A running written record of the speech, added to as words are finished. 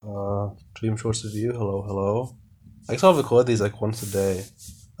Dream Shorts Review. Hello, hello. I guess I'll record these like once a day.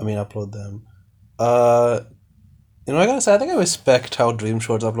 I mean, upload them. I gotta say, I think I respect how Dream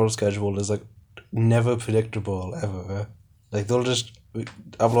Shorts upload schedule is like never predictable ever. Like they'll just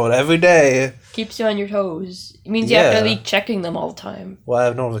upload every day. Keeps you on your toes. It means you have to be checking them all the time. Well, I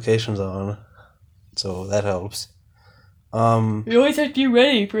have notifications on, so that helps. You always have to be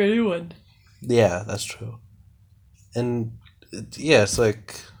ready for a new one. Yeah, that's true. And it's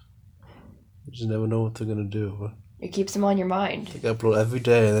like you just never know what they're gonna do. It keeps them on your mind. They upload every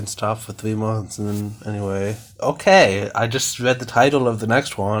day and then stop for 3 months and then anyway. Okay, I just read the title of the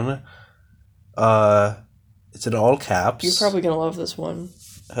next one. It's in all caps. You're probably gonna love this one.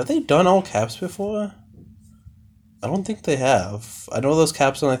 Have they done all caps before? I don't think they have. I know those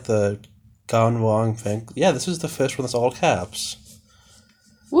caps on like the Gone Wrong thing. Yeah, this is the first one that's all caps.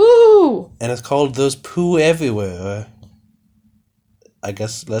 Woo! And it's called There's Poo Everywhere. I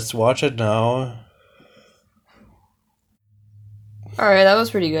guess let's watch it now. Alright, that was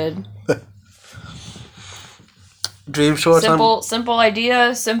pretty good. Dream Shorts. Simple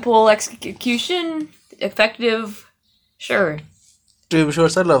idea, simple execution, effective. Sure. Dream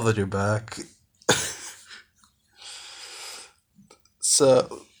Shorts, I love that you're back.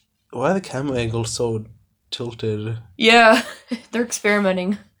 So, why are the camera angles so tilted? Yeah, they're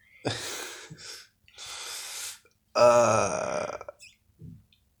experimenting.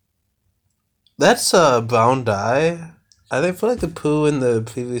 That's brown dye. I feel like the poo in the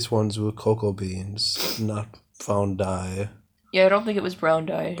previous ones were cocoa beans, not brown dye. Yeah, I don't think it was brown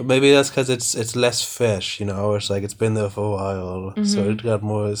dye. But maybe that's because it's less fresh, It's like it's been there for a while, so it got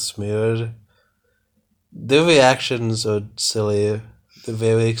more smeared. Their reactions are silly. They're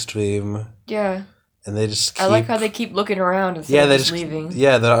very extreme. Yeah. And they just keep... I like how they keep looking around instead of just leaving.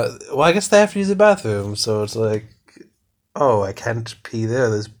 Yeah, well, I guess they have to use the bathroom, so it's like, oh, I can't pee there.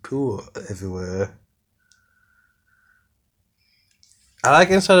 There's poo everywhere. I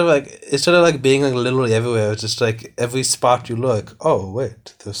like instead of like being like literally everywhere, it's just like every spot you look, oh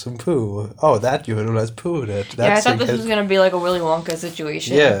wait, there's some poo. Oh, that urinal has poo in it. Yeah, I thought this was gonna be like a Willy Wonka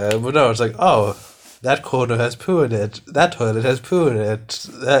situation. Yeah, but no, it's like, oh, that corner has poo in it. That toilet has poo in it.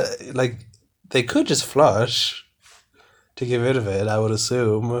 Like, they could just flush to get rid of it, I would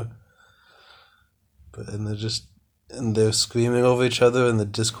assume. But and they're screaming over each other, and the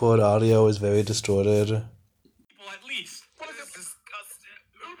Discord audio is very distorted. At least. What is this disgusting?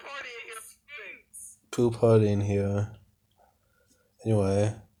 Poo party in here stinks. Poo party in here.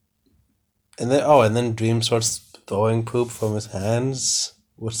 Anyway. And then Dream starts throwing poop from his hands.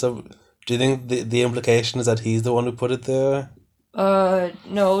 What's up? Do you think the implication is that he's the one who put it there?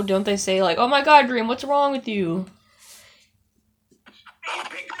 No, don't they say like, oh my god, Dream, what's wrong with you?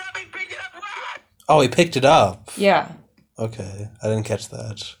 Pick it up, run! Oh, he picked it up. Yeah. Okay, I didn't catch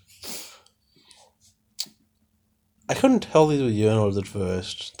that. I couldn't tell these were urinals at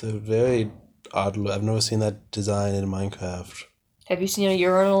first. They're very odd. I've never seen that design in Minecraft. Have you seen a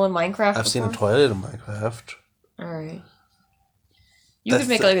urinal in Minecraft I've seen a toilet in Minecraft. Alright. You could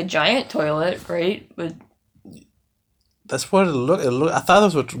make like a giant toilet, right? But that's what it looked. I thought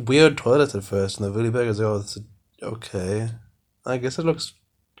those were weird toilets at first, and they're really big. Okay. I guess it looks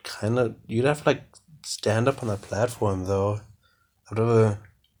kind of. You'd have to like stand up on that platform, though. I've never.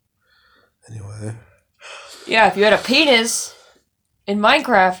 Anyway. Yeah, if you had a penis in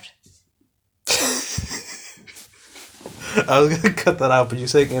Minecraft. I was gonna cut that out, but you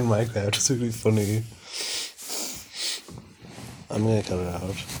saying in Minecraft is really funny. I'm gonna cut it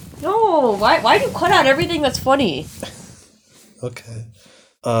out. No, why do you cut out everything that's funny? Okay.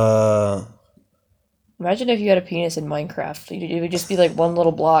 Imagine if you had a penis in Minecraft. It would just be like one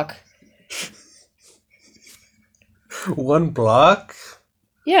little block. One block?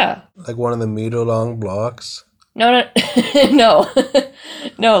 Yeah. Like one of the meter-long blocks? No. No.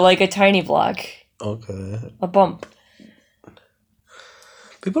 No, like a tiny block. Okay. A bump.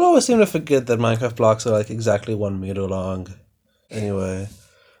 People always seem to forget that Minecraft blocks are like exactly 1 meter long. Anyway.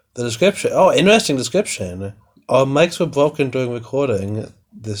 The description. Oh, interesting description. Our mics were broken during recording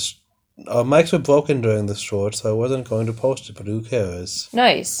this. Our mics were broken during this short, so I wasn't going to post it, but who cares?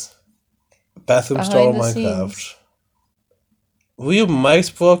 Nice. Bathroom stall Minecraft. Scenes. Were your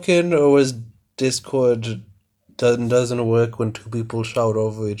mics broken, or was Discord doesn't work when two people shout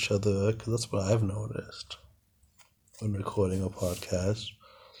over each other? Because that's what I've noticed when recording a podcast.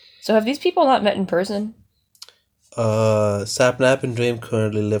 So have these people not met in person? Sapnap and Dream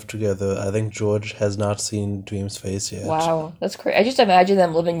currently live together. I think George has not seen Dream's face yet. Wow, that's crazy. I just imagine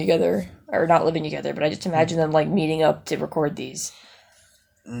them living together, or not living together, but I just imagine them like meeting up to record these.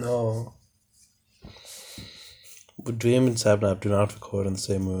 No. But Dream and Sapnap do not record in the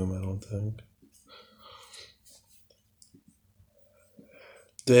same room, I don't think.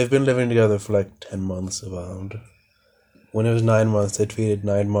 They've been living together for like 10 months around. When it was 9 months, they tweeted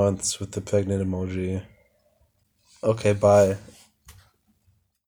 9 months with the pregnant emoji. Okay, bye.